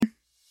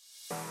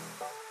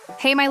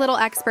Hey, my little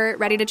expert,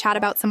 ready to chat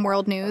about some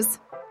world news?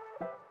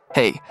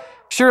 Hey,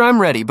 sure, I'm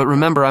ready, but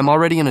remember, I'm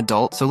already an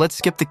adult, so let's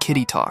skip the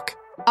kiddie talk.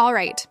 All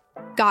right,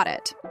 got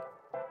it.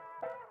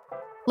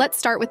 Let's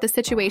start with the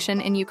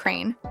situation in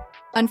Ukraine.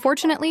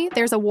 Unfortunately,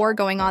 there's a war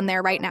going on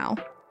there right now.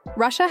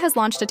 Russia has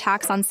launched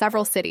attacks on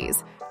several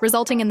cities,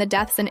 resulting in the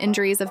deaths and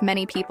injuries of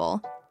many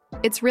people.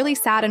 It's really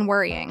sad and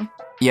worrying.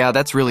 Yeah,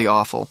 that's really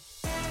awful.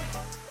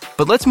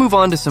 But let's move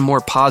on to some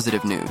more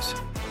positive news.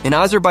 In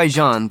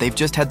Azerbaijan, they've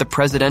just had the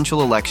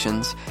presidential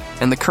elections,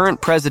 and the current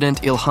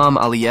president, Ilham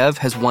Aliyev,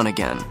 has won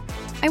again.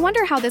 I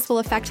wonder how this will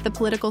affect the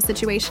political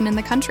situation in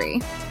the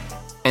country.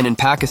 And in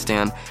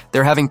Pakistan,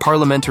 they're having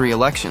parliamentary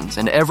elections,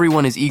 and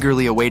everyone is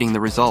eagerly awaiting the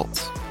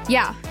results.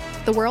 Yeah,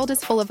 the world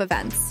is full of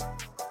events.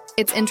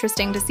 It's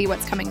interesting to see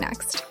what's coming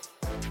next.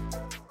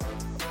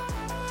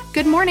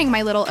 Good morning,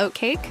 my little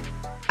oatcake.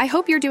 I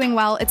hope you're doing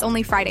well. It's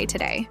only Friday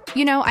today.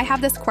 You know, I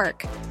have this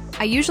quirk.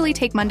 I usually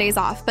take Mondays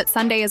off, but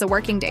Sunday is a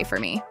working day for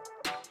me.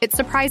 It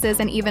surprises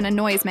and even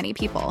annoys many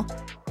people,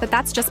 but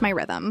that's just my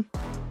rhythm.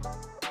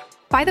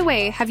 By the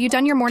way, have you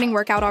done your morning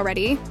workout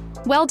already?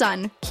 Well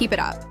done. Keep it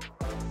up.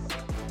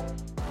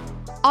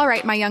 All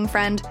right, my young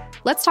friend,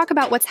 let's talk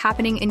about what's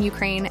happening in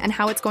Ukraine and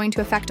how it's going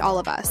to affect all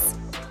of us.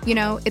 You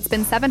know, it's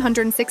been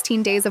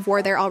 716 days of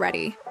war there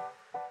already.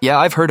 Yeah,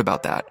 I've heard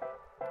about that.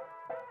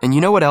 And you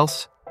know what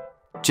else?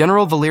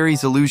 General Valery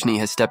Zaluzhny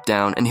has stepped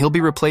down, and he'll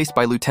be replaced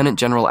by Lieutenant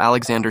General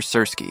Alexander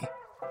Syrsky.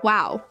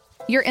 Wow,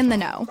 you're in the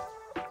know.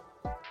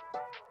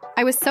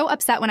 I was so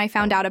upset when I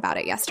found out about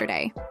it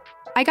yesterday.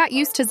 I got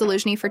used to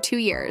Zaluzhny for 2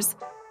 years,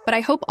 but I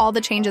hope all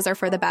the changes are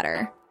for the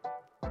better.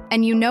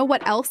 And you know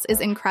what else is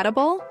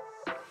incredible?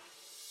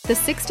 The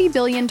 $60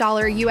 billion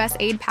U.S.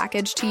 aid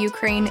package to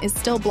Ukraine is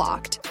still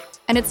blocked,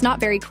 and it's not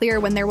very clear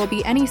when there will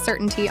be any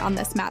certainty on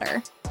this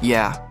matter.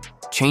 Yeah,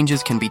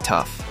 changes can be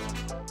tough.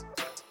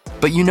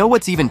 But you know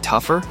what's even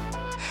tougher?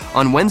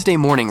 On Wednesday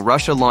morning,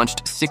 Russia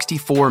launched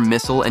 64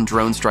 missile and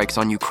drone strikes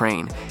on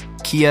Ukraine.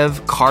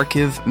 Kiev,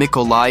 Kharkiv,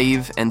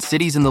 Mykolaiv, and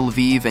cities in the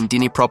Lviv and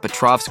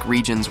Dnipropetrovsk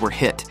regions were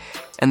hit.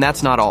 And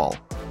that's not all.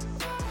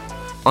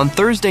 On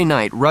Thursday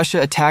night,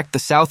 Russia attacked the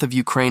south of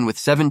Ukraine with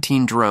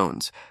 17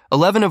 drones,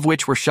 11 of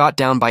which were shot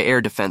down by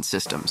air defense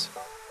systems.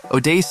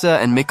 Odessa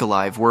and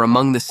Mykolaiv were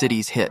among the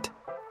cities hit.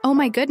 Oh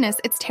my goodness,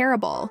 it's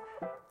terrible.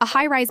 A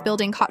high-rise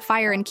building caught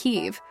fire in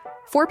Kyiv.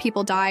 4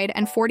 people died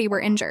and 40 were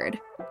injured.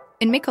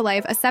 In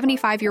Mykolaiv, a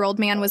 75-year-old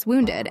man was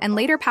wounded and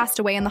later passed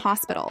away in the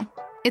hospital.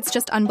 It's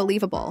just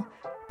unbelievable.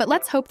 But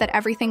let's hope that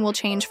everything will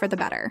change for the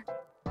better.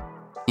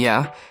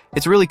 Yeah,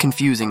 it's really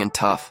confusing and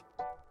tough.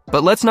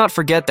 But let's not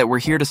forget that we're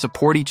here to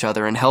support each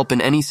other and help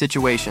in any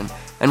situation.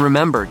 And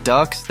remember,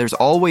 ducks, there's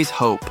always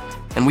hope,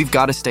 and we've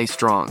got to stay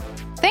strong.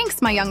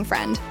 Thanks, my young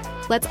friend.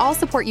 Let's all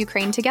support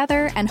Ukraine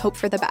together and hope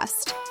for the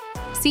best.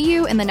 See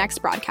you in the next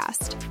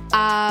broadcast.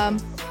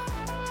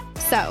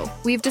 So,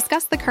 we've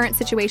discussed the current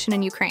situation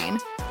in Ukraine,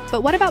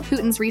 but what about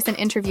Putin's recent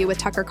interview with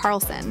Tucker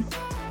Carlson?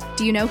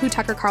 Do you know who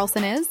Tucker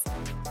Carlson is?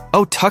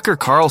 Oh, Tucker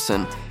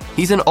Carlson.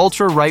 He's an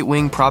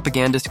ultra-right-wing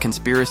propagandist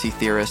conspiracy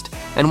theorist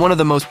and one of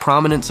the most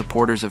prominent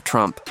supporters of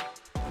Trump.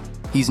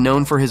 He's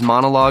known for his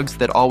monologues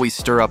that always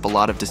stir up a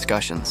lot of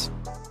discussions.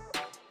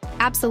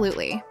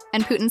 Absolutely,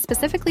 and Putin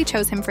specifically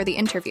chose him for the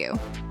interview.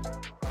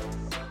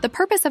 The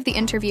purpose of the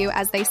interview,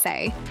 as they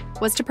say,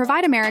 was to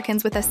provide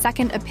Americans with a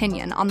second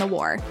opinion on the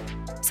war,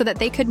 so that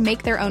they could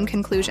make their own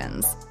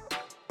conclusions.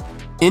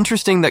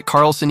 Interesting that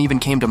Carlson even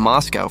came to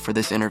Moscow for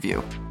this interview.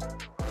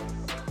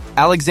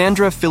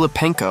 Alexandra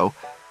Filipenko,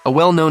 a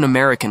well-known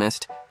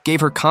Americanist,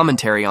 gave her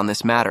commentary on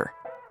this matter.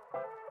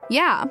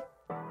 Yeah,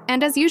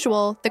 and as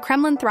usual, the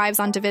Kremlin thrives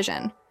on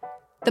division.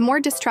 The more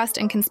distrust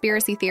and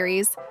conspiracy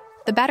theories,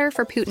 the better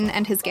for Putin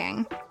and his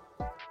gang.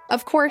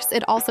 Of course,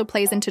 it also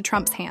plays into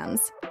Trump's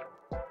hands.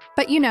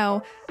 But you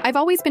know, I've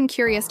always been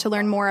curious to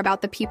learn more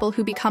about the people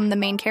who become the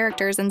main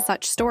characters in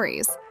such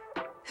stories.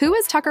 Who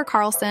is Tucker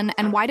Carlson,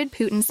 and why did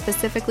Putin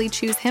specifically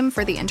choose him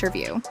for the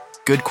interview?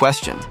 Good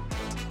question.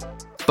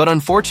 But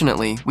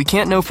unfortunately, we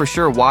can't know for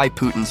sure why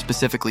Putin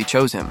specifically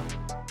chose him.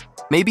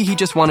 Maybe he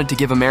just wanted to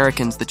give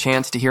Americans the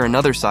chance to hear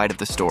another side of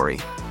the story.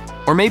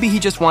 Or maybe he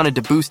just wanted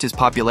to boost his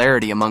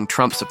popularity among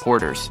Trump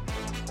supporters.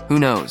 Who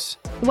knows?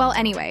 Well,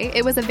 anyway,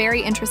 it was a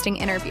very interesting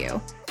interview.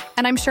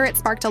 And I'm sure it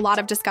sparked a lot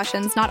of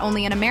discussions not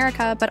only in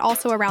America, but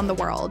also around the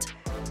world.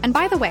 And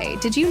by the way,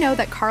 did you know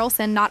that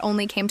Carlson not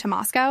only came to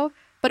Moscow,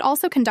 but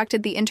also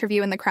conducted the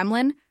interview in the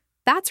Kremlin?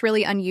 That's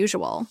really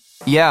unusual.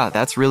 Yeah,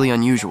 that's really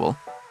unusual.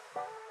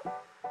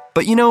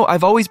 But you know,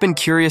 I've always been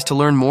curious to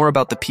learn more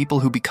about the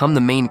people who become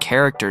the main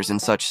characters in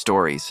such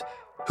stories.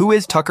 Who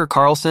is Tucker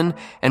Carlson,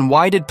 and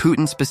why did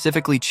Putin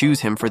specifically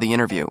choose him for the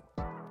interview?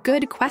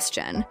 Good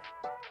question.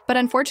 But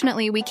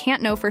unfortunately, we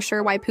can't know for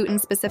sure why Putin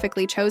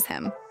specifically chose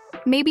him.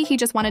 Maybe he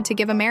just wanted to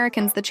give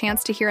Americans the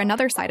chance to hear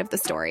another side of the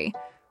story.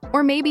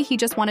 Or maybe he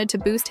just wanted to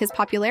boost his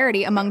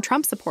popularity among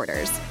Trump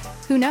supporters.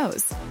 Who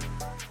knows?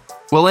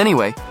 Well,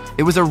 anyway,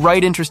 it was a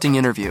right interesting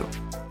interview.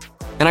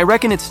 And I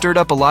reckon it stirred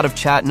up a lot of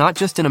chat not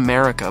just in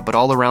America, but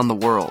all around the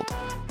world.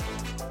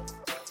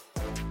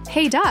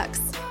 Hey, ducks!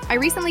 I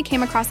recently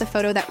came across a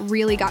photo that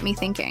really got me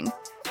thinking.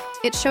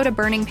 It showed a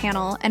burning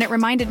panel, and it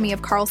reminded me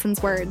of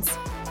Carlson's words.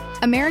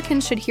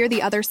 Americans should hear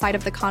the other side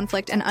of the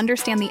conflict and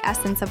understand the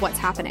essence of what's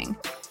happening.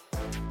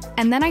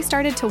 And then I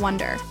started to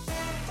wonder,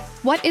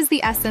 what is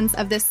the essence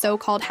of this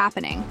so-called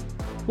happening?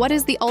 What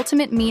is the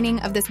ultimate meaning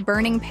of this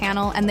burning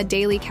panel and the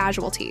daily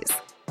casualties?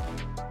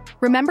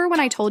 Remember when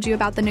I told you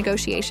about the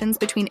negotiations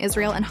between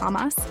Israel and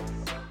Hamas?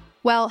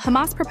 Well,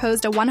 Hamas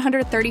proposed a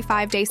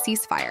 135-day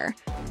ceasefire,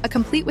 a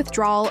complete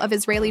withdrawal of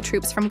Israeli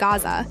troops from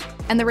Gaza,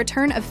 and the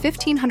return of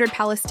 1,500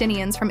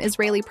 Palestinians from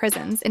Israeli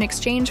prisons in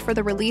exchange for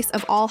the release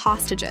of all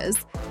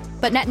hostages.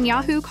 But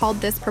Netanyahu called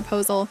this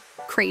proposal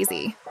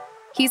crazy.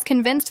 He's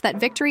convinced that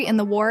victory in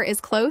the war is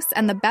close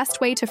and the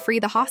best way to free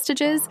the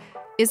hostages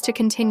is to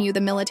continue the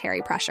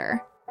military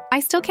pressure. I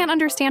still can't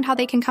understand how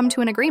they can come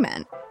to an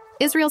agreement.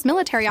 Israel's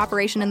military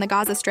operation in the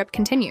Gaza Strip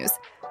continues.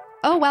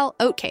 Oh well,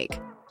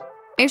 oatcake.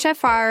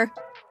 Eshefar.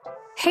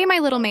 Hey, my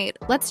little mate,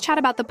 let's chat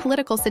about the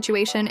political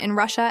situation in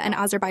Russia and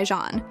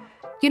Azerbaijan.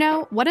 You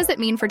know, what does it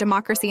mean for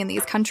democracy in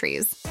these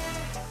countries?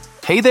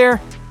 Hey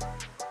there!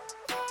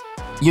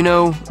 You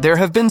know, there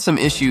have been some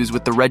issues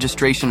with the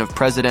registration of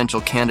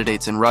presidential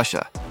candidates in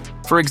Russia.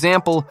 For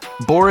example,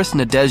 Boris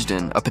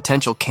Nadezhdin, a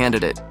potential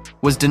candidate,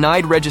 was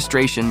denied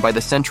registration by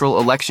the Central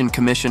Election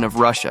Commission of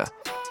Russia.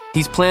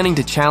 He's planning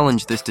to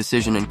challenge this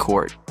decision in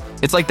court.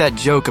 It's like that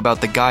joke about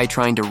the guy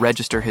trying to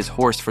register his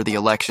horse for the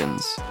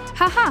elections.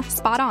 Haha,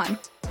 spot on.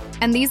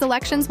 And these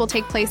elections will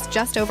take place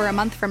just over a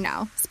month from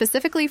now,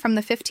 specifically from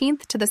the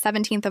 15th to the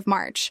 17th of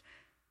March.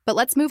 But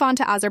let's move on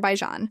to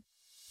Azerbaijan.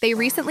 They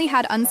recently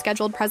had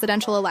unscheduled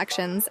presidential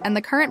elections, and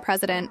the current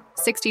president,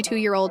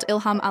 62-year-old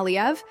Ilham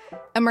Aliyev,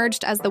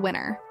 emerged as the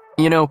winner.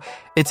 You know,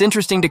 it's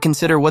interesting to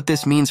consider what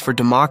this means for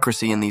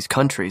democracy in these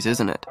countries,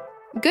 isn't it?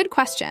 Good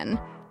question.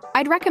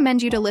 I'd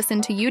recommend you to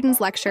listen to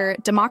Yudin's lecture,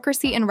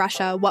 Democracy in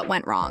Russia, What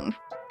Went Wrong.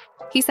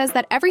 He says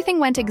that everything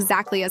went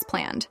exactly as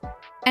planned.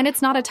 And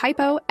it's not a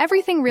typo,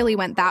 everything really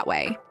went that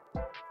way.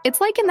 It's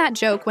like in that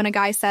joke when a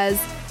guy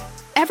says,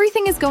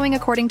 everything is going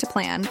according to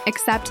plan,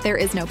 except there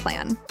is no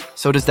plan.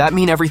 So does that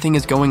mean everything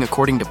is going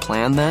according to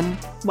plan then?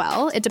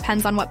 Well, it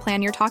depends on what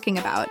plan you're talking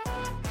about.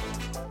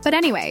 But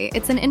anyway,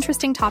 it's an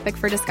interesting topic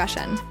for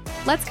discussion.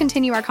 Let's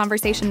continue our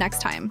conversation next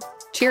time.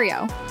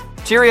 Cheerio.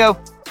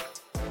 Cheerio!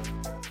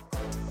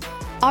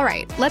 All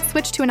right, let's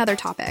switch to another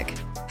topic.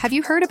 Have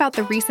you heard about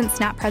the recent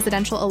snap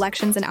presidential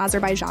elections in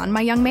Azerbaijan, my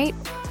young mate?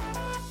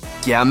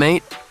 Yeah,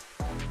 mate.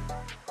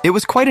 It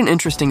was quite an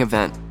interesting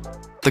event.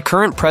 The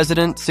current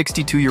president,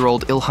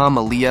 62-year-old Ilham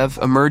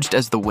Aliyev, emerged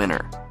as the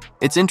winner.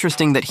 It's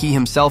interesting that he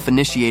himself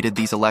initiated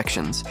these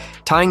elections,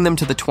 tying them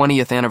to the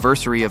 20th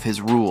anniversary of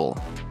his rule.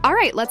 All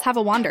right, let's have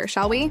a wander,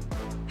 shall we?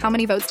 How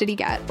many votes did he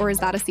get, or is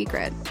that a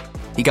secret?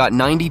 He got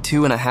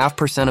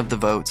 92.5% of the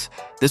votes.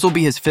 This will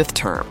be his 5th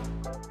term.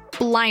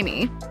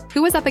 Blimey.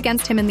 Who was up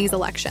against him in these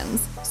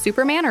elections?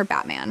 Superman or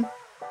Batman?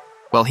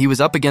 Well, he was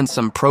up against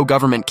some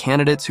pro-government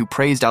candidates who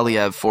praised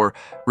Aliyev for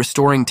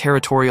restoring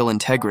territorial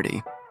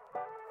integrity.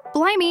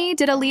 Blimey,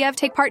 did Aliyev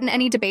take part in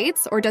any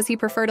debates, or does he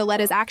prefer to let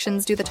his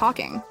actions do the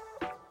talking?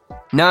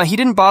 Nah, he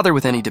didn't bother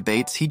with any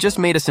debates. He just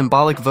made a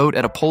symbolic vote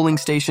at a polling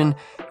station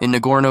in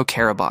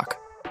Nagorno-Karabakh.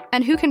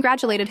 And who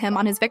congratulated him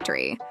on his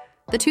victory?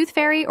 The Tooth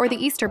Fairy or the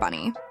Easter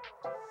Bunny?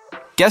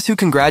 Guess who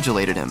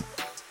congratulated him?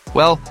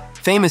 Well,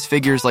 famous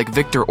figures like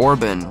Viktor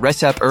Orban,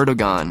 Recep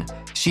Erdogan,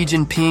 Xi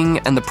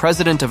Jinping, and the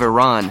president of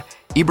Iran,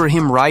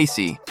 Ibrahim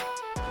Raisi.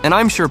 And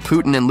I'm sure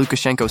Putin and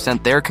Lukashenko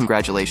sent their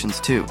congratulations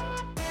too.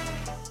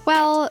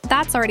 Well,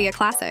 that's already a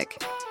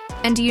classic.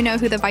 And do you know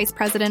who the vice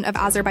president of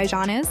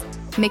Azerbaijan is?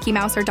 Mickey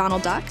Mouse or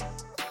Donald Duck?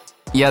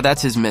 Yeah,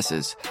 that's his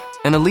missus.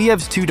 And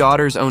Aliyev's 2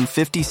 daughters own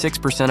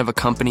 56% of a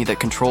company that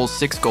controls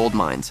 6 gold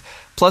mines.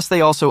 Plus,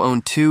 they also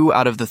own 2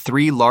 out of the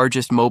 3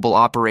 largest mobile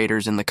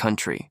operators in the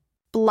country.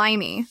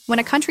 Blimey, when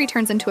a country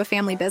turns into a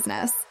family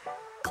business.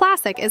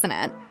 Classic, isn't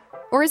it?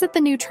 Or is it the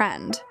new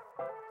trend?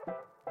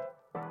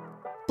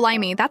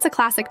 Blimey, that's a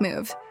classic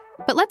move.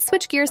 But let's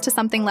switch gears to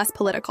something less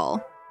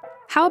political.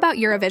 How about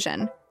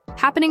Eurovision?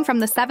 Happening from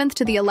the 7th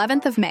to the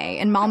 11th of May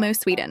in Malmö,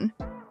 Sweden.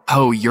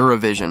 Oh,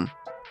 Eurovision.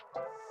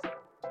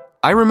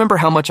 I remember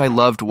how much I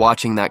loved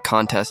watching that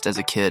contest as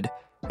a kid.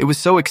 It was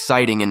so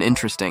exciting and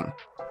interesting.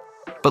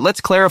 But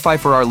let's clarify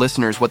for our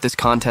listeners what this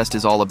contest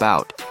is all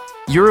about.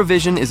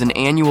 Eurovision is an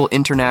annual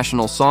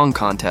international song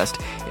contest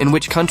in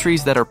which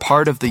countries that are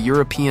part of the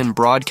European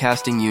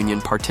Broadcasting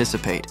Union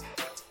participate.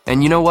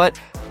 And you know what?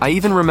 I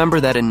even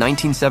remember that in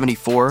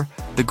 1974,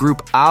 the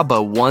group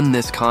ABBA won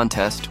this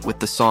contest with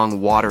the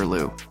song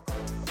Waterloo.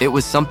 It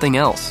was something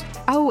else.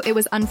 Oh, it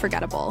was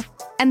unforgettable.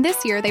 And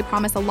this year, they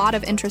promise a lot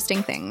of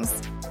interesting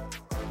things.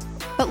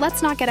 But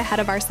let's not get ahead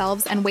of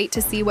ourselves and wait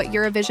to see what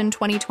Eurovision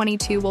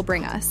 2022 will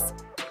bring us.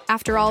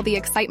 After all, the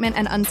excitement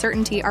and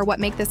uncertainty are what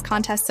make this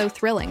contest so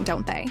thrilling,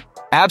 don't they?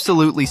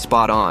 Absolutely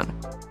spot on.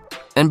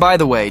 And by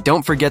the way,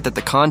 don't forget that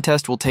the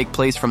contest will take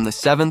place from the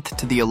 7th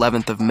to the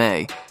 11th of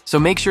May, so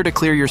make sure to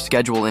clear your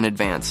schedule in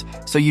advance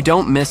so you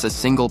don't miss a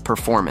single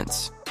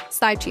performance.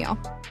 Side chill.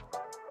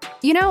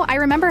 You know, I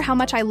remember how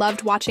much I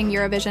loved watching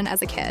Eurovision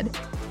as a kid.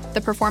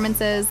 The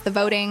performances, the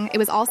voting, it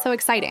was all so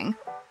exciting.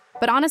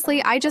 But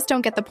honestly, I just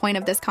don't get the point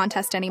of this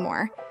contest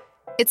anymore.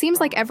 It seems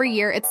like every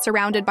year it's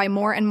surrounded by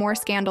more and more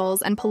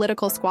scandals and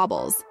political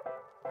squabbles.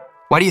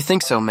 Why do you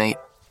think so, mate?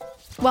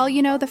 Well,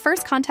 the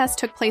first contest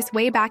took place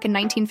way back in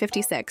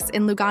 1956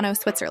 in Lugano,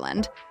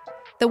 Switzerland.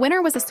 The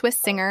winner was a Swiss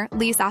singer,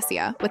 Lise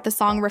Assia, with the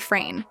song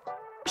Refrain.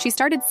 She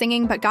started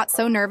singing but got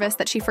so nervous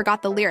that she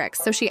forgot the lyrics,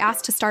 so she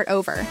asked to start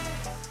over.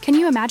 Can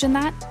you imagine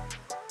that?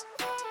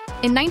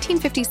 In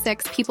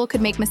 1956, people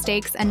could make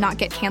mistakes and not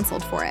get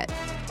canceled for it.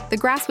 The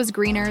grass was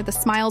greener, the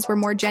smiles were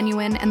more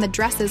genuine, and the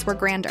dresses were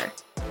grander.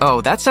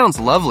 Oh, that sounds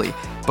lovely.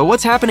 But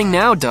what's happening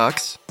now,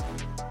 Ducks?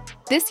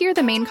 This year,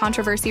 the main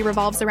controversy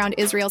revolves around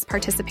Israel's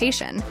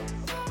participation.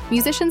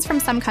 Musicians from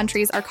some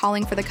countries are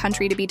calling for the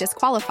country to be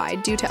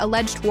disqualified due to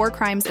alleged war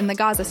crimes in the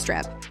Gaza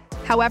Strip.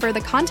 However,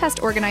 the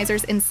contest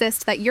organizers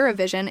insist that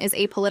Eurovision is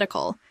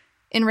apolitical.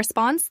 In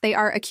response, they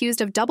are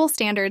accused of double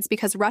standards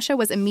because Russia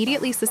was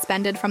immediately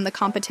suspended from the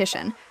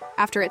competition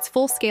after its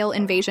full-scale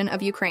invasion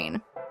of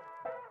Ukraine.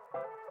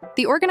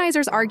 The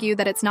organizers argue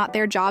that it's not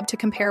their job to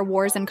compare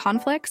wars and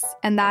conflicts,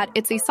 and that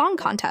it's a song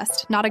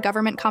contest, not a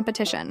government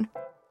competition.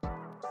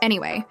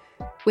 Anyway,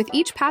 with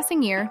each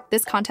passing year,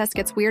 this contest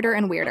gets weirder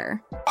and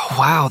weirder. Oh,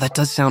 wow, that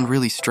does sound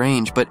really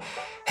strange, but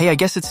hey, I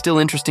guess it's still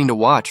interesting to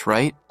watch,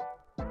 right?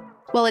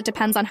 Well, it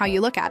depends on how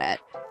you look at it.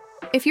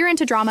 If you're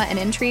into drama and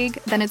intrigue,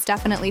 then it's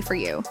definitely for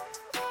you.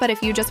 But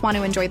if you just want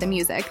to enjoy the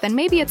music, then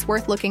maybe it's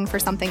worth looking for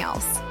something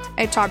else.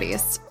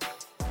 Charvis.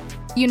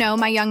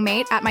 My young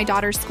mate at my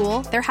daughter's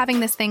school, they're having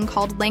this thing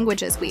called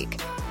Languages Week.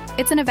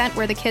 It's an event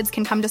where the kids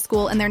can come to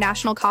school in their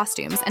national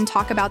costumes and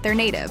talk about their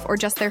native or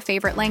just their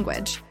favorite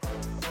language.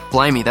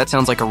 Blimey, that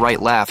sounds like a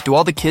right laugh. Do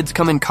all the kids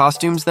come in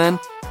costumes then?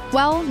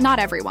 Well, not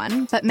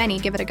everyone, but many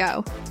give it a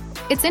go.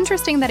 It's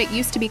interesting that it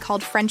used to be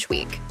called French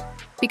Week,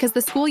 because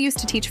the school used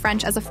to teach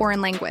French as a foreign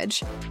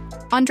language.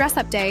 On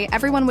dress-up day,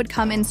 everyone would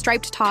come in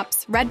striped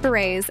tops, red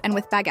berets, and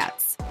with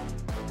baguettes.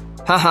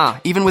 Haha,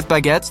 even with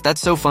baguettes?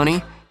 That's so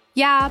funny.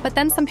 Yeah, but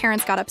then some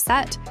parents got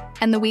upset,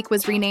 and the week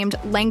was renamed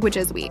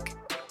Languages Week.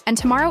 And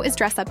tomorrow is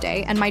dress-up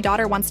day, and my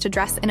daughter wants to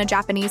dress in a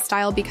Japanese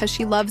style because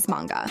she loves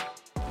manga.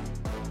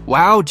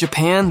 Wow,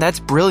 Japan, that's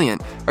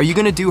brilliant. Are you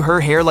gonna do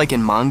her hair like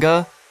in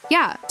manga?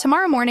 Yeah,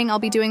 tomorrow morning I'll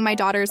be doing my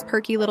daughter's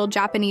perky little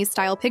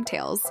Japanese-style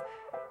pigtails.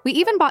 We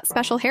even bought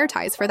special hair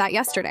ties for that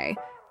yesterday.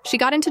 She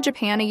got into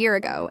Japan a year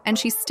ago, and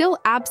she's still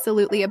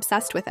absolutely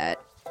obsessed with it.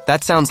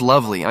 That sounds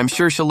lovely. I'm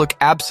sure she'll look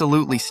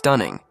absolutely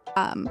stunning.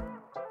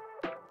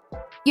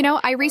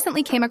 I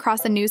recently came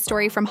across a news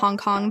story from Hong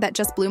Kong that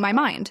just blew my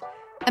mind.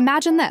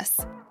 Imagine this.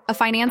 A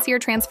financier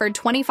transferred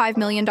 $25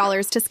 million to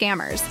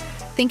scammers,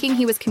 thinking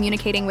he was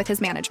communicating with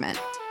his management.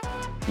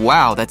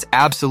 Wow, that's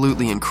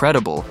absolutely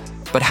incredible.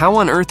 But how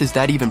on earth is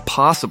that even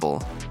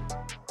possible?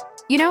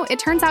 It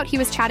turns out he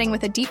was chatting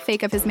with a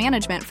deepfake of his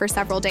management for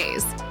several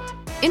days.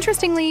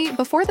 Interestingly,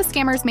 before the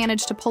scammers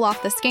managed to pull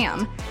off the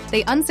scam,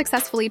 they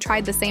unsuccessfully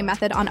tried the same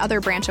method on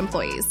other branch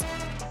employees.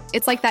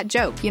 It's like that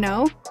joke,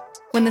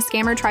 when the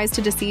scammer tries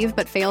to deceive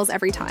but fails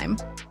every time.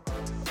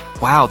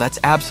 Wow, that's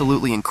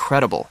absolutely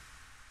incredible.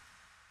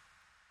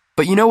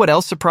 But you know what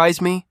else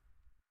surprised me?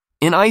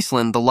 In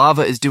Iceland, the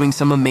lava is doing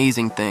some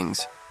amazing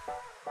things.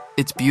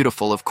 It's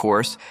beautiful, of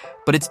course,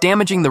 but it's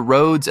damaging the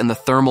roads and the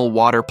thermal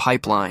water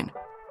pipeline.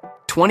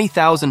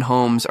 20,000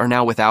 homes are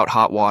now without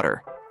hot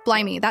water.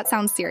 Blimey, that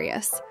sounds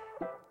serious.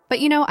 But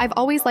I've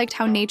always liked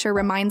how nature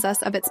reminds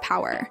us of its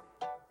power.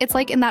 It's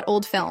like in that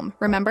old film,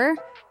 remember?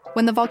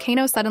 When the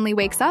volcano suddenly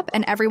wakes up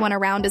and everyone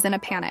around is in a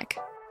panic.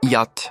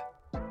 Yut.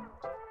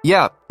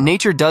 Yeah,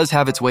 nature does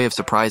have its way of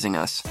surprising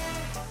us.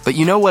 But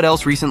you know what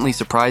else recently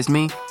surprised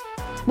me?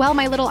 Well,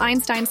 my little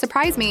Einstein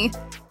surprised me.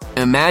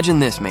 Imagine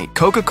this, mate.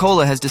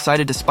 Coca-Cola has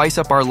decided to spice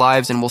up our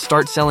lives and will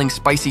start selling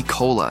spicy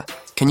cola.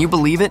 Can you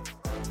believe it?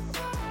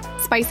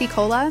 Spicy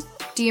cola?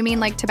 Do you mean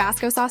like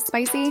Tabasco sauce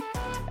spicy?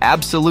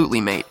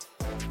 Absolutely, mate.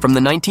 From the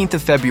 19th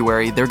of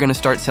February, they're going to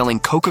start selling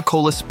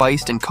Coca-Cola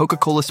Spiced and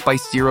Coca-Cola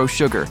Spiced Zero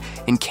Sugar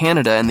in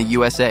Canada and the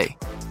USA.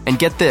 And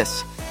get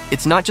this,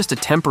 it's not just a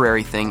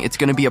temporary thing, it's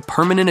going to be a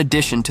permanent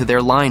addition to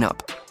their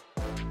lineup.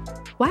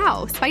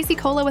 Wow, spicy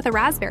cola with a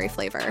raspberry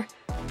flavor.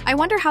 I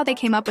wonder how they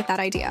came up with that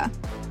idea.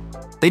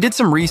 They did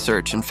some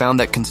research and found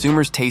that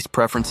consumers' taste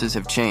preferences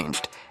have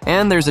changed,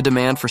 and there's a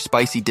demand for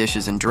spicy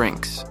dishes and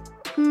drinks.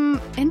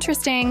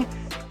 Interesting.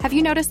 Have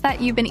you noticed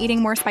that you've been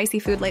eating more spicy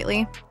food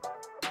lately?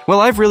 Well,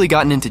 I've really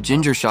gotten into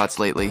ginger shots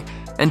lately,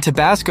 and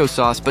Tabasco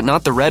sauce, but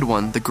not the red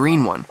one, the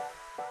green one.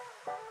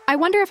 I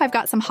wonder if I've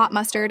got some hot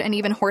mustard and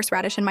even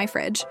horseradish in my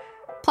fridge.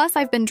 Plus,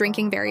 I've been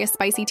drinking various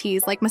spicy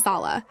teas like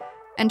masala,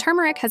 and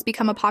turmeric has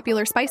become a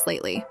popular spice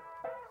lately.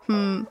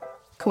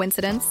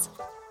 Coincidence?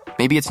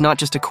 Maybe it's not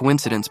just a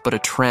coincidence, but a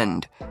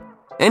trend.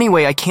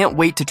 Anyway, I can't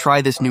wait to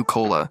try this new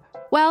cola.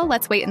 Well,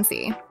 let's wait and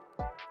see.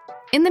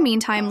 In the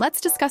meantime, let's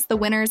discuss the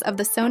winners of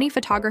the Sony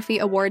Photography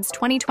Awards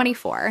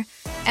 2024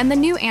 and the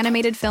new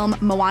animated film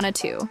Moana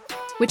 2,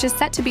 which is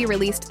set to be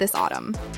released this autumn.